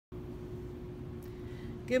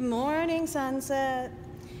Good morning, sunset.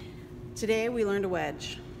 Today we learned a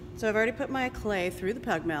wedge. So I've already put my clay through the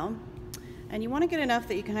pug mill, and you want to get enough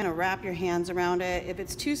that you can kind of wrap your hands around it. If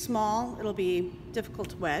it's too small, it'll be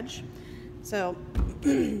difficult to wedge. So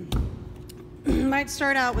you might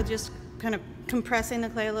start out with just kind of compressing the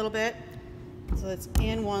clay a little bit so it's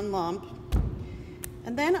in one lump.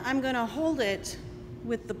 And then I'm going to hold it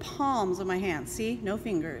with the palms of my hands. See, no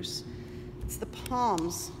fingers. It's the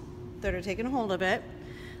palms that are taking hold of it.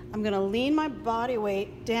 I'm going to lean my body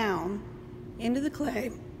weight down into the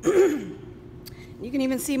clay. You can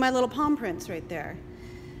even see my little palm prints right there.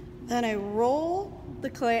 Then I roll the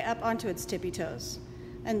clay up onto its tippy toes.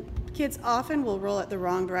 And kids often will roll it the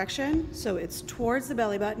wrong direction, so it's towards the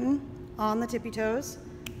belly button, on the tippy toes,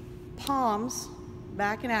 palms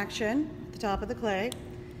back in action at the top of the clay.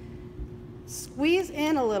 Squeeze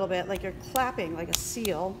in a little bit like you're clapping like a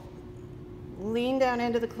seal. Lean down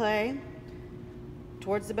into the clay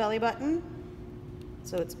towards the belly button.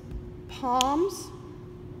 So it's palms,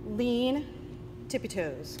 lean, tippy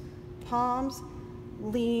toes. Palms,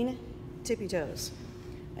 lean, tippy toes.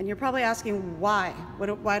 And you're probably asking why?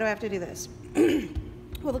 Why do I have to do this?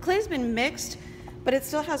 Well, the clay's been mixed, but it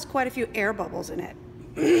still has quite a few air bubbles in it.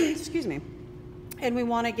 Excuse me. And we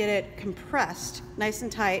want to get it compressed nice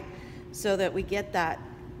and tight so that we get that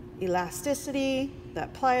elasticity,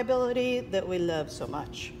 that pliability that we love so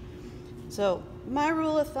much. So my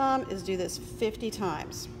rule of thumb is do this 50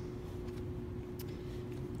 times.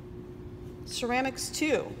 Ceramics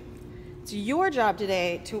 2. It's your job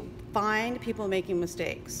today to find people making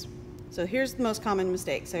mistakes. So here's the most common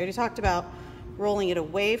mistakes. I already talked about rolling it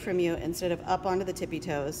away from you instead of up onto the tippy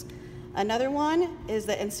toes. Another one is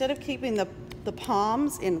that instead of keeping the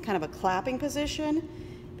palms in kind of a clapping position,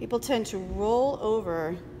 people tend to roll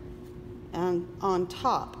over on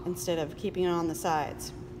top instead of keeping it on the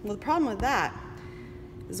sides. Well, the problem with that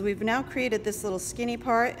is we've now created this little skinny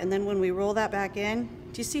part, and then when we roll that back in,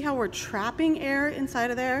 do you see how we're trapping air inside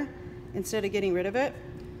of there instead of getting rid of it?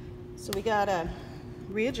 So we gotta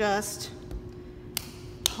readjust,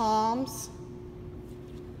 palms,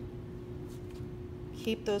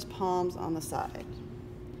 keep those palms on the side.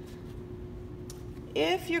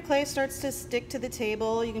 If your clay starts to stick to the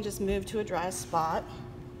table, you can just move to a dry spot.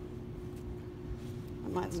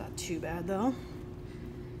 Mine's not too bad though.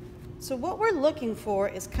 So what we're looking for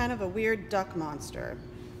is kind of a weird duck monster.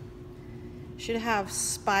 Should have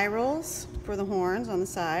spirals for the horns on the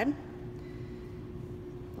side,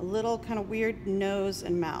 a little kind of weird nose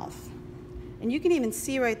and mouth. And you can even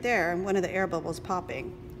see right there one of the air bubbles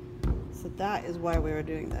popping. So that is why we were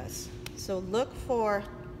doing this. So look for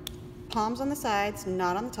palms on the sides,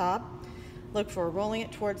 not on the top. Look for rolling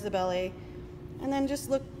it towards the belly, and then just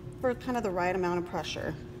look for kind of the right amount of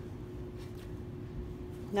pressure.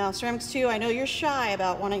 Now, Ceramics 2, I know you're shy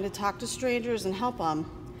about wanting to talk to strangers and help them,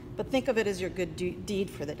 but think of it as your good deed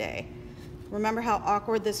for the day. Remember how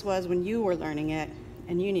awkward this was when you were learning it,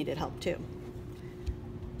 and you needed help too.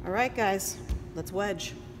 All right, guys, let's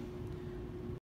wedge.